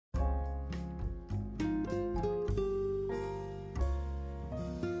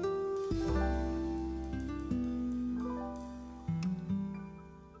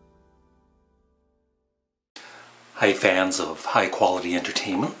Hi fans of high quality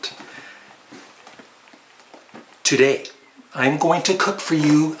entertainment. Today I'm going to cook for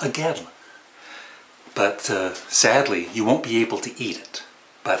you again. But sadly you won't be able to eat it.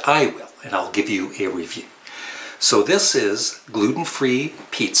 But I will, and I'll give you a review. So this is gluten-free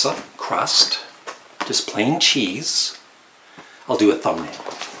pizza crust, just plain cheese. I'll do a thumbnail.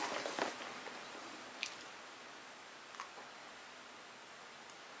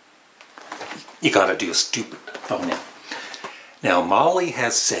 You gotta do a stupid thumbnail. Now Molly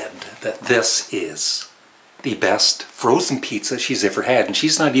has said that this is the best frozen pizza she's ever had, and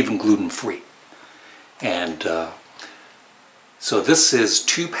she's not even gluten-free. And so this is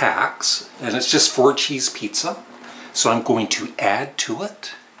 2 packs, and it's just 4 cheese pizza. So I'm going to add to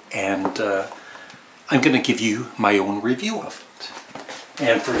it, and I'm going to give you my own review of it.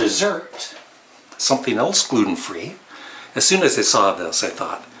 And for dessert, something else gluten-free. As soon as I saw this, I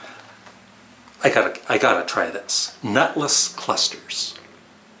thought, I gotta try this. Nutless clusters.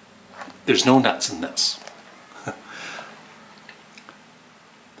 There's no nuts in this.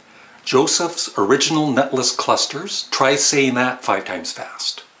 Joseph's Original Nutless Clusters. Try saying that 5 times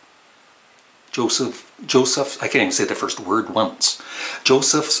fast. Joseph, I can't even say the first word once.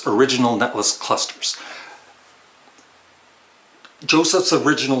 Joseph's Original Nutless Clusters. Joseph's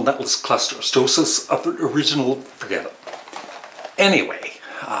Original Nutless Clusters. Joseph's Original, forget it. Anyway,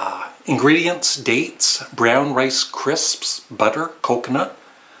 ingredients: dates, brown rice crisps, butter, coconut,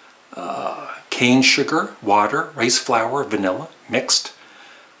 cane sugar, water, rice flour, vanilla, mixed,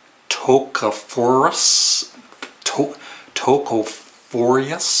 tocopherous,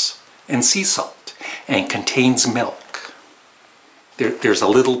 and sea salt, and contains milk. There's a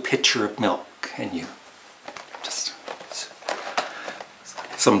little pitcher of milk, and you just,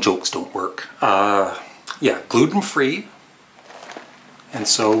 some jokes don't work. Yeah, gluten-free. And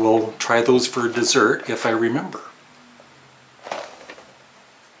so we'll try those for dessert if I remember.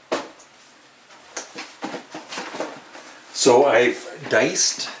 So I've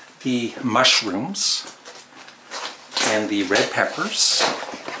diced the mushrooms and the red peppers,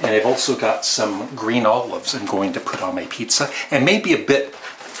 and I've also got some green olives I'm going to put on my pizza, and maybe a bit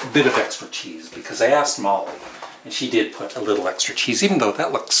of extra cheese, because I asked Molly and she did put a little extra cheese, even though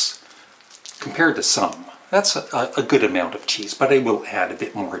that looks, compared to some, that's a good amount of cheese, but I will add a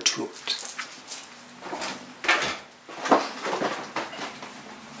bit more to it.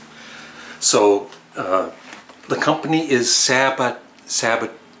 So the company is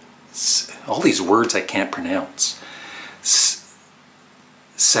all these words I can't pronounce.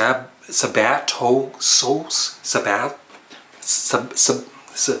 Sabatasso.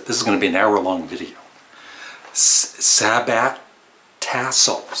 This is going to be an hour-long video.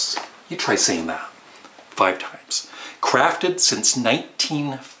 Sabatassos. You try saying that 5 times. Crafted since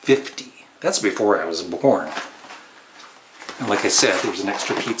 1950. That's before I was born. And like I said, there was an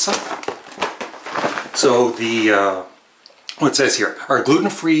extra pizza. So what it says here, our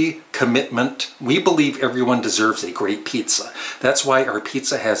gluten-free commitment: we believe everyone deserves a great pizza. That's why our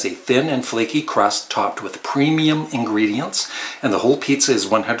pizza has a thin and flaky crust topped with premium ingredients, and the whole pizza is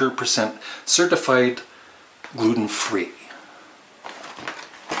 100% certified gluten-free.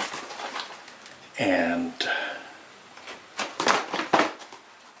 And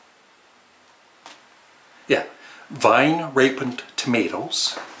yeah, vine-ripened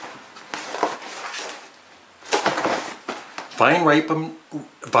tomatoes. Vine-ripened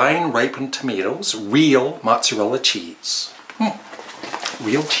tomatoes, real mozzarella cheese.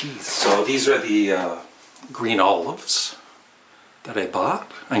 Real cheese. So these are the green olives that I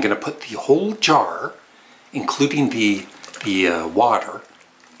bought. I'm going to put the whole jar, including the water,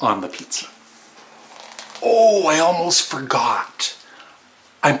 on the pizza. Oh, I almost forgot.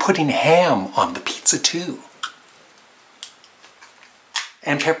 I'm putting ham on the pizza too.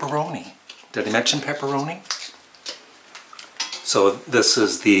 And pepperoni. Did I mention pepperoni? So this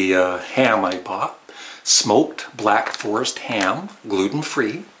is the ham I bought. Smoked Black Forest ham,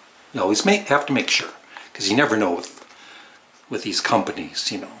 gluten-free. You always have to make sure, because you never know with these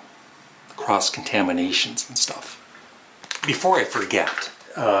companies, you know, cross-contaminations and stuff. Before I forget,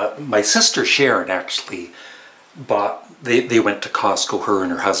 my sister Sharon actually bought, they went to Costco, her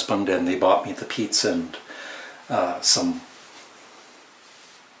and her husband, and they bought me the pizza and some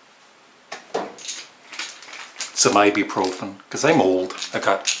ibuprofen, because I'm old. I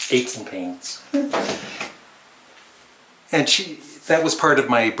got aches and pains. And that was part of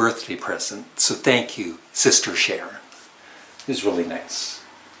my birthday present, so thank you, Sister Sharon. It was really nice.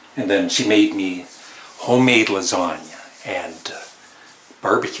 And then she made me homemade lasagna and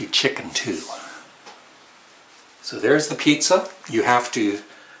barbecue chicken too. So there's the pizza. You have to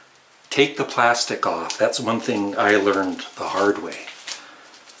take the plastic off. That's one thing I learned the hard way.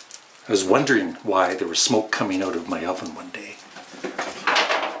 I was wondering why there was smoke coming out of my oven one day.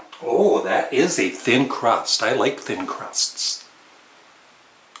 Oh, that is a thin crust. I like thin crusts.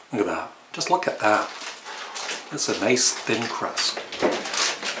 Look at that. Just look at that. That's a nice thin crust.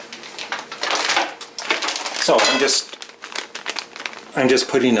 So I'm just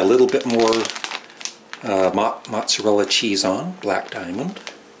putting a little bit more mozzarella cheese on, Black Diamond.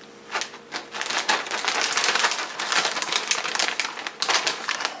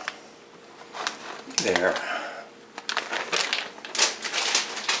 There.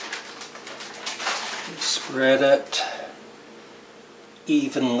 Spread it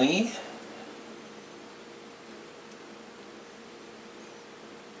evenly.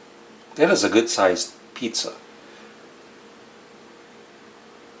 That is a good sized pizza.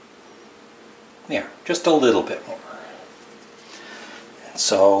 There, just a little bit more. And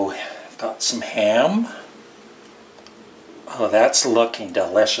so, I've got some ham. Oh, that's looking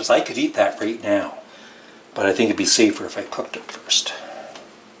delicious. I could eat that right now, but I think it'd be safer if I cooked it first.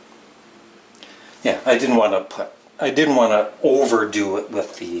 Yeah, I didn't want to overdo it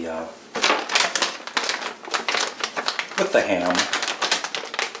with the ham.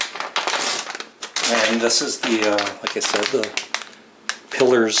 And this is the, like I said, the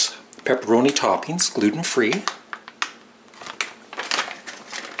Pillars pepperoni toppings, gluten-free.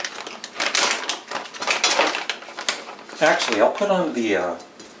 Actually, I'll put on the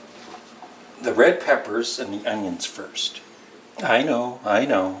red peppers and the onions first. I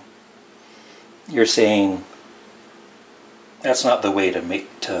know. You're saying that's not the way to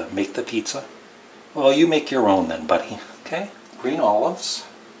make the pizza. Well, you make your own then, buddy. Okay? Green olives.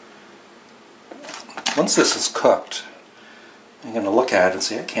 Once this is cooked, I'm going to look at it and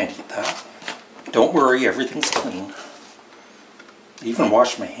say, I can't eat that. Don't worry, everything's clean. I even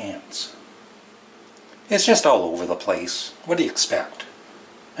washed my hands. It's just all over the place. What do you expect?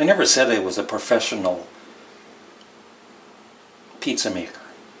 I never said I was a professional pizza maker.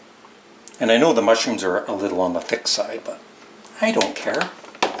 And I know the mushrooms are a little on the thick side, but I don't care.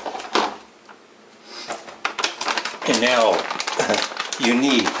 And now, you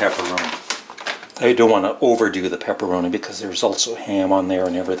need pepperoni. I don't want to overdo the pepperoni because there's also ham on there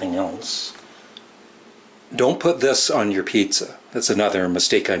and everything else. Don't put this on your pizza. That's another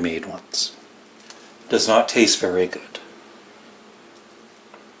mistake I made once. Does not taste very good.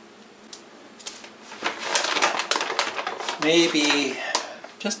 Maybe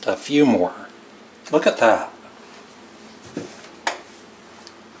just a few more. Look at that.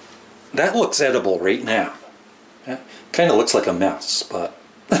 That looks edible right now. It kind of looks like a mess, but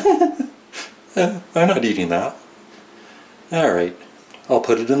I'm not eating that. Alright, I'll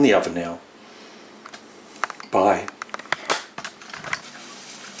put it in the oven now. Bye.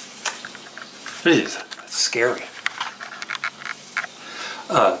 Jeez, that's scary.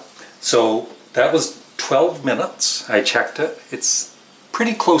 So that was 12 minutes. I checked it. It's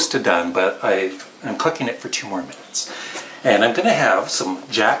pretty close to done, but I'm cooking it for 2 more minutes. And I'm going to have some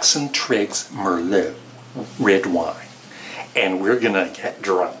Jackson Triggs Merlot red wine. And we're going to get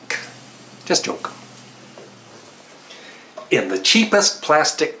drunk. Just joking. In the cheapest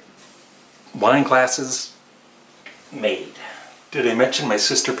plastic wine glasses made. Did I mention my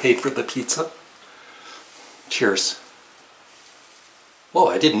sister paid for the pizza? Cheers. Whoa,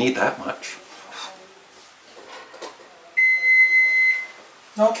 I didn't need that much.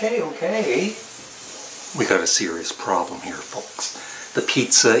 Okay. We got a serious problem here, folks. The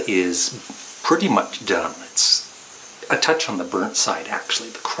pizza is pretty much done. It's a touch on the burnt side, actually,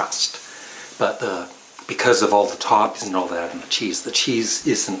 the crust. But because of all the toppings and all that and the cheese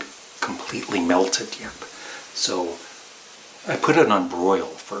isn't completely melted yet. So I put it on broil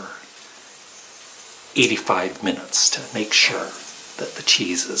for 85 minutes to make sure that the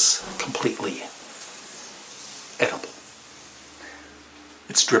cheese is completely edible.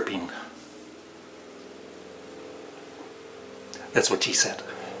 It's dripping. That's what she said.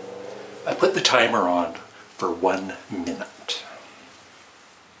 I put the timer on for 1 minute.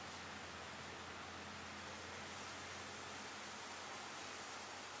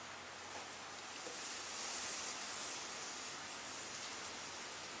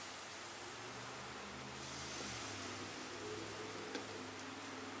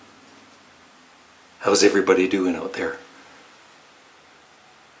 How's everybody doing out there?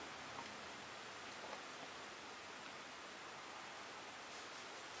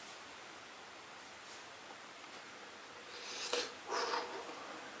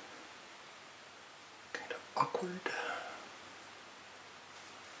 Kind of awkward.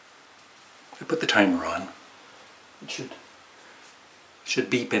 I put the timer on. It Should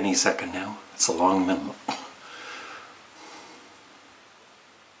beep any second now. It's a long minute.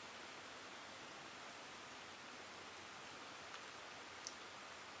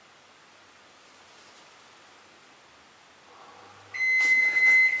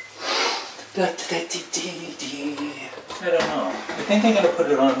 I don't know. I think I'm going to put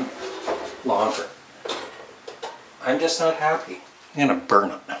it on longer. I'm just not happy. I'm going to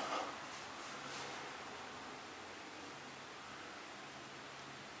burn it.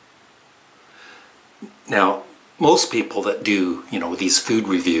 Now, most people that do, you know, these food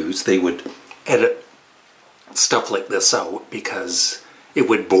reviews, they would edit stuff like this out because it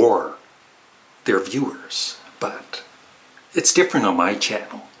would bore their viewers. But it's different on my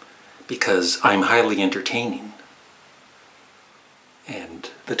channel because I'm highly entertaining. And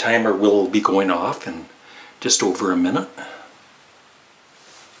the timer will be going off in just over a minute.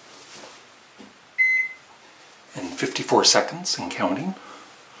 And 54 seconds and counting.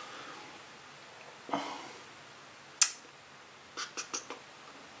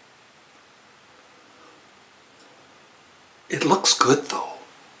 It looks good though.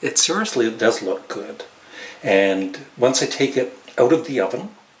 It seriously does look good. And once I take it out of the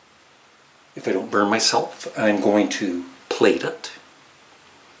oven, if I don't burn myself, I'm going to plate it.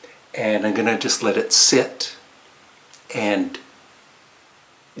 And I'm going to just let it sit and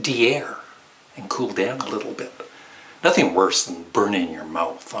de-air and cool down a little bit. Nothing worse than burning your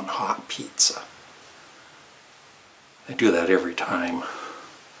mouth on hot pizza. I do that every time.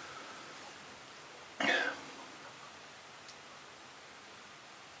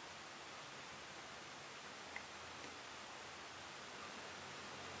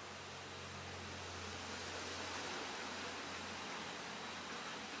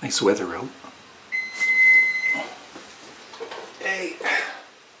 Nice weather out. Hey,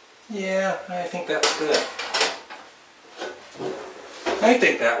 yeah, I think that's good. I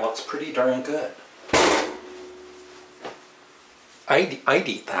think that looks pretty darn good. I'd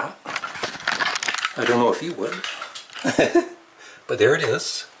eat that. I don't know if you would. But there it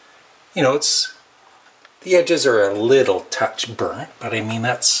is. You know, the edges are a little touch burnt, but I mean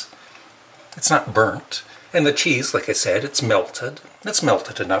it's not burnt. And the cheese, like I said, it's melted. It's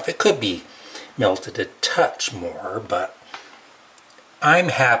melted enough. It could be melted a touch more, but I'm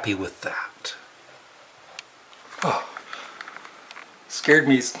happy with that. Oh, scared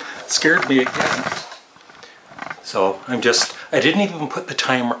me again. So I didn't even put the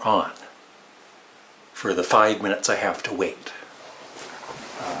timer on for the 5 minutes I have to wait.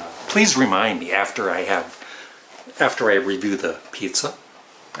 Please remind me after I review the pizza.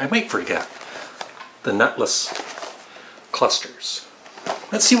 I might forget. The nutless clusters.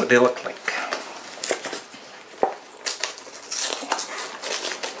 Let's see what they look like.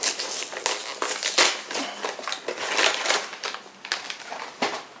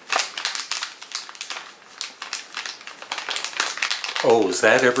 Oh, is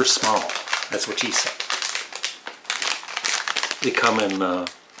that ever small? That's what she said. They come in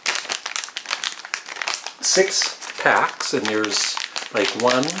 6 packs, and there's like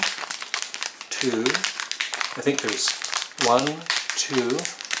 1, 2, I think there's 1, 2,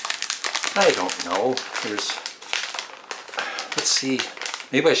 I don't know, there's, let's see,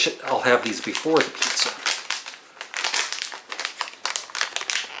 maybe I'll have these before the pizza.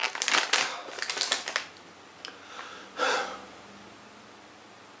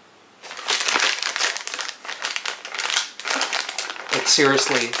 Like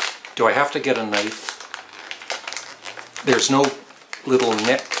seriously, do I have to get a knife? There's no little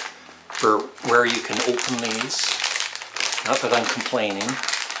nick for where you can open these. Not that I'm complaining.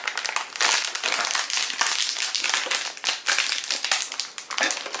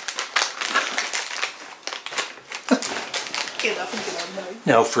 Get up and get on the knife.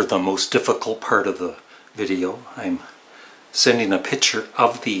 Now for the most difficult part of the video, I'm sending a picture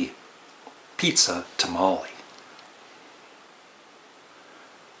of the pizza to Molly.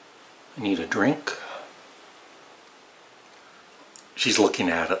 I need a drink. She's looking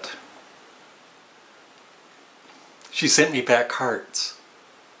at it. She sent me back hearts.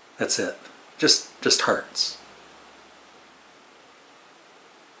 That's it. Just hearts.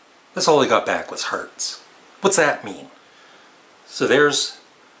 That's all I got back was hearts. What's that mean? So there's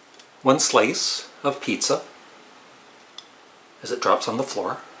 1 slice of pizza as it drops on the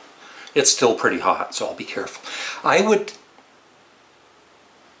floor. It's still pretty hot, so I'll be careful.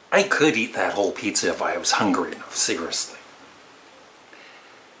 I could eat that whole pizza if I was hungry enough, seriously.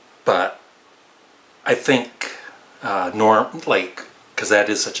 But I think because that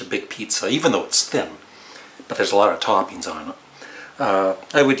is such a big pizza, even though it's thin, but there's a lot of toppings on it,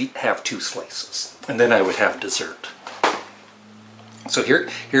 I would have 2 slices, and then I would have dessert. So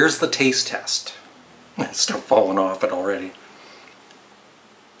here's the taste test. It's still falling off it already.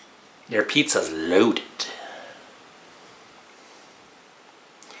 Your pizza's loaded.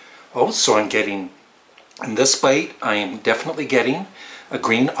 Oh, so I'm getting, in this bite, I am definitely getting a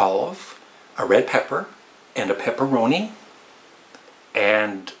green olive, a red pepper, and a pepperoni.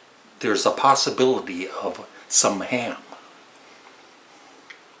 And there's a possibility of some ham.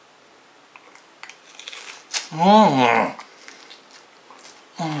 Mmm.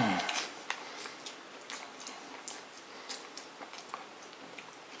 Mmm.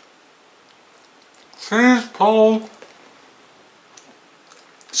 Cheese, Paul.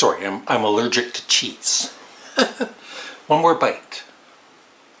 Sorry, I'm allergic to cheese. One more bite.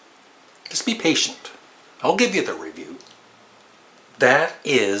 Just be patient. I'll give you the review. That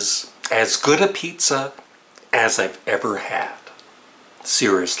is as good a pizza as I've ever had.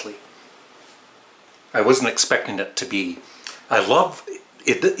 Seriously. I wasn't expecting it to be. I love it.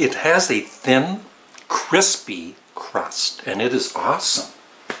 It has a thin, crispy crust, and it is awesome.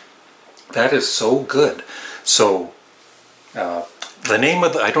 That is so good. So, the name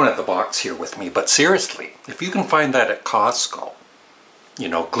of the, I don't have the box here with me, but seriously, if you can find that at Costco, you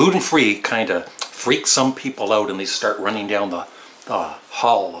know, gluten-free kind of freaks some people out and they start running down the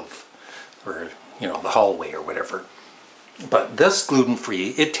hall of, or, you know, the hallway or whatever. But this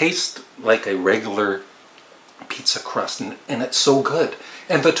gluten-free, it tastes like a regular pizza crust, and it's so good.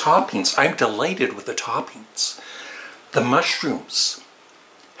 And the toppings, I'm delighted with the toppings. The mushrooms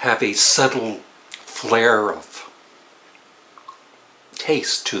have a subtle flair of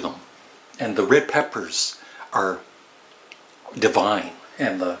taste to them, and the red peppers are divine,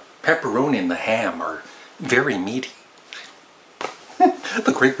 and the pepperoni and the ham are very meaty.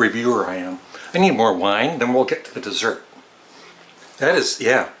 The great reviewer I am. I need more wine, then we'll get to the dessert. That is,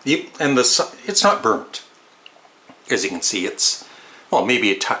 yeah, and it's not burnt. As you can see, it's, well,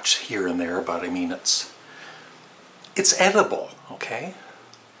 maybe a touch here and there, but I mean, it's edible, okay?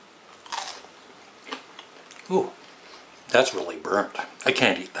 Ooh, that's really burnt. I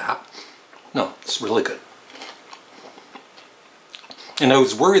can't eat that. No, it's really good. And I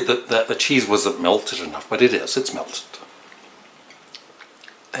was worried that the cheese wasn't melted enough, but it is. It's melted.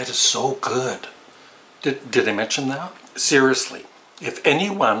 That is so good. Did I mention that? Seriously, if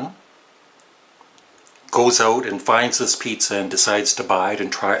anyone goes out and finds this pizza and decides to buy it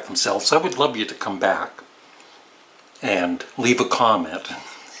and try it themselves, I would love you to come back and leave a comment.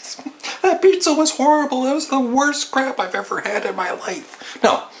 That pizza was horrible. It was the worst crap I've ever had in my life.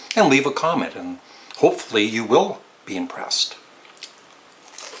 No, and leave a comment, and hopefully you will be impressed.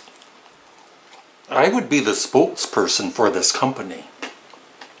 I would be the spokesperson for this company.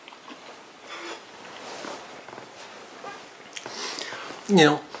 You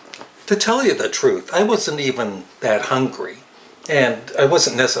know, to tell you the truth, I wasn't even that hungry, and I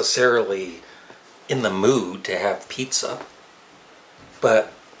wasn't necessarily in the mood to have pizza,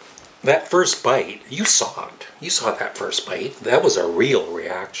 but that first bite, you saw it. You saw that first bite. That was a real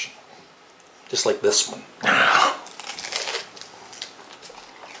reaction. Just like this one.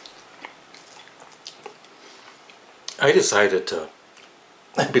 I decided to,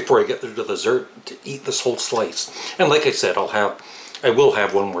 before I get to the dessert, to eat this whole slice. And like I said, I will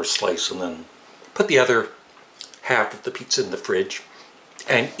have one more slice and then put the other half of the pizza in the fridge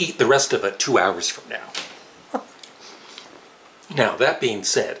and eat the rest of it 2 hours from now. Now, that being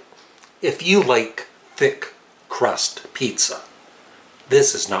said, if you like thick crust pizza,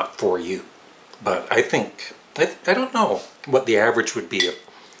 this is not for you. But I think, I don't know what the average would be of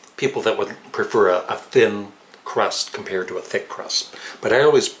people that would prefer a thin crust compared to a thick crust. But I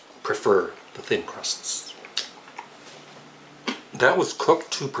always prefer the thin crusts. That was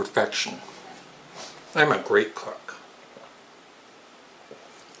cooked to perfection. I'm a great cook.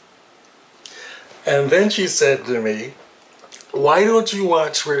 And then she said to me, "Why don't you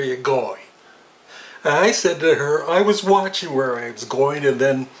watch where you're going?" And I said to her, I was watching where I was going, and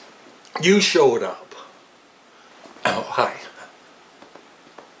then you showed up. Oh, hi.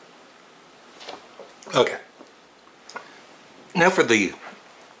 Okay. Now for the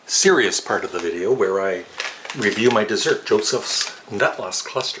serious part of the video where I review my dessert, Joseph's Nut Loss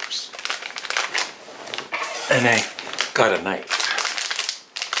Clusters. And I got a knife.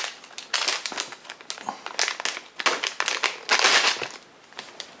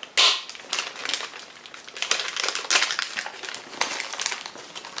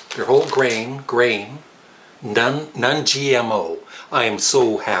 They're whole grain, non-GMO. I am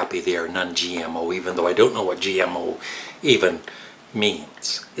so happy they are non-GMO, even though I don't know what GMO even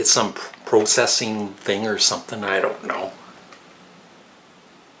means. It's some processing thing or something, I don't know.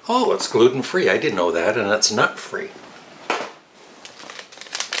 Oh, it's gluten-free. I didn't know that, and it's nut-free.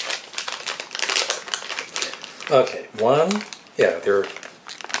 Okay, one, yeah, they're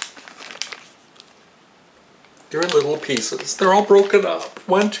in little pieces. They're all broken up.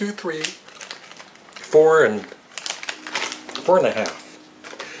 1, 2, 3, 4, and 4.5.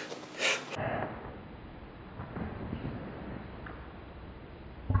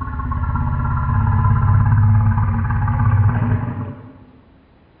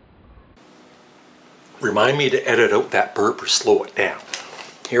 Remind me to edit out that burp or slow it down.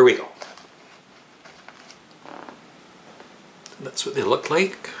 Here we go. That's what they look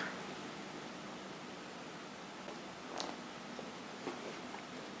like.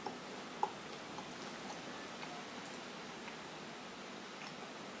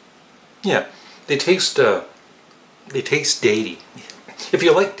 Yeah, they taste datey. If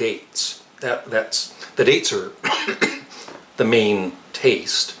you like dates, that's the dates are the main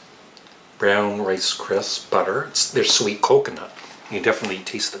taste. Brown Rice Crisp, butter. There's sweet coconut. You can definitely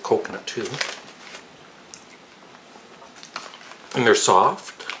taste the coconut too. And they're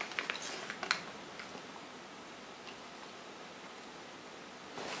soft.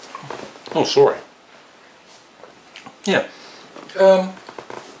 Oh, sorry. Yeah.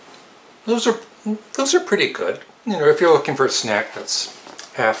 Those are pretty good. You know, if you're looking for a snack that's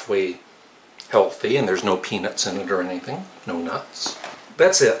halfway healthy and there's no peanuts in it or anything, no nuts.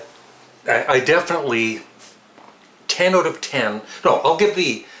 That's it. I definitely 10 out of 10. No, I'll give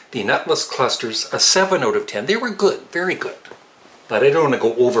the nutless clusters a 7 out of 10. They were good, very good. But I don't want to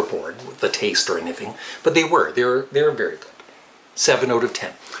go overboard with the taste or anything. But they were very good. 7 out of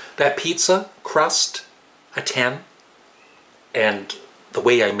 10. That pizza crust, a 10. And the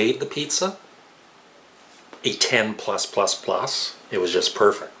way I made the pizza, a 10 plus plus plus. It was just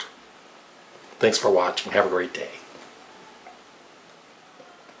perfect. Thanks for watching. Have a great day.